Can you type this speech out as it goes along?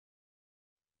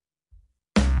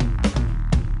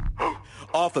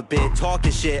off a bit,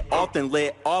 talking shit, often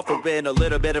lit, offering a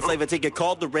little bit of flavor, take it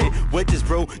called the rain. With this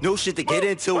brew, no shit to get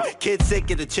into. Kids sick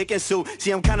of the chicken soup.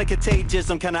 See, I'm kinda contagious,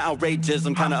 I'm kinda outrageous,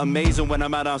 I'm kinda amazing when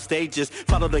I'm out on stages.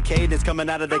 Follow the cadence coming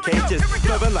out of the cages,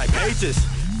 flipping like pages,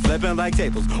 flipping like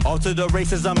tables. Off to the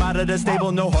races, I'm out of the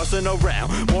stable, no horsing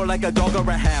around, more like a dog or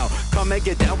a hound. Come and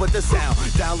get down with the sound,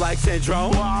 down like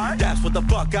syndrome. That's what the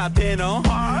fuck I've been on.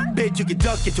 Bitch, you can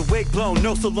duck, get your wig blown,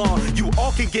 no salon. You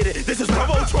all can get it, this is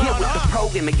Robotron. Get with the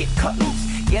program and get cut loose.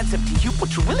 Yeah, it's up to you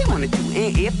what you really wanna do.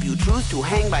 And if you choose to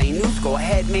hang by your noose, go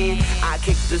ahead, man. I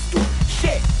kick this door.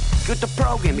 Shit. Get the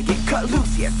program and get cut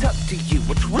loose. Yeah, it's up to you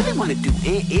what you really wanna do.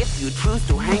 And if you choose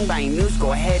to hang by your noose,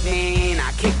 go ahead, man.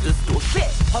 I kick this door. Shit.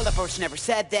 Hold up, Birch never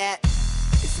said that.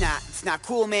 It's not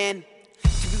cool, man.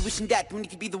 To be wishing that when you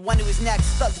could be the one who is next.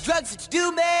 Fuck the drugs that you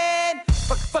do, man.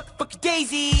 Fuck your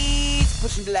daisies.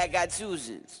 Pushing black eyed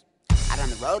Susans. Out on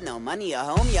the road, no money, a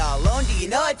home, y'all alone. Do you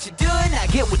know what you're doing? Now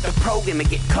get with the program and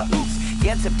get cut loose.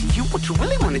 Yeah, it's up to you what you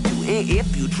really wanna do. And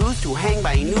if you choose to hang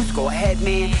by your noose, go ahead,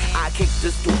 man. I kick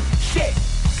this door. Shit.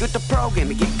 Get the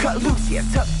program and get cut loose. Yeah,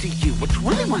 it's up to you what you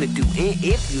really wanna do. And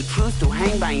if you choose to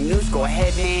hang by your noose, go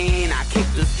ahead, man. I kick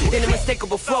this door. In a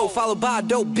unmistakable flow, followed by a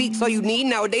dope beats. All you need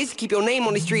nowadays to keep your name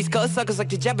on the streets. Cause suckers like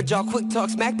the Jabberjaw, quick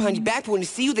talk smack behind your back. But when they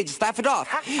see you, they just laugh it off.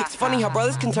 It's funny how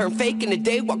brothers can turn fake in the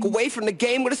day, walk away from the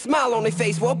game with a smile on their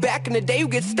face. Well, back in the day, you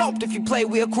get stomped if you play.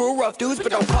 We a crew of rough dudes,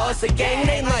 but don't call us a gang. It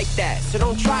ain't like that, so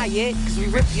don't try it. Cause we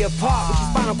rip you apart with your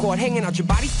spinal cord hanging out your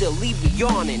body, still leave you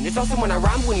yawning. It's also when I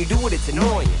rhyme, when you do it, it's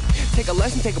annoying. Take a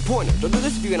lesson, take a pointer. Don't do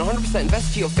this if you're gonna 100%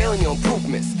 invest to your failing your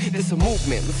improvements. This is a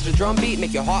movement. Listen to the drum beat,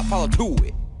 make your heart follow to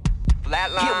it.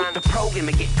 Flatline. Get with the program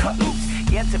and get cut loose.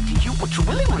 Yeah, it's up to you what you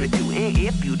really wanna do. And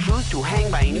if you choose to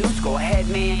hang by your noose, go ahead,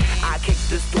 man. I kick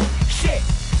this door. Shit.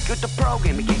 Get the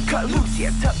program and get cut loose.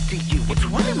 Yeah, it's up to you what you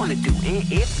really wanna do. And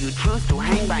if you choose to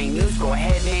hang by your noose, go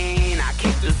ahead, man. I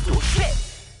kick this door. Shit.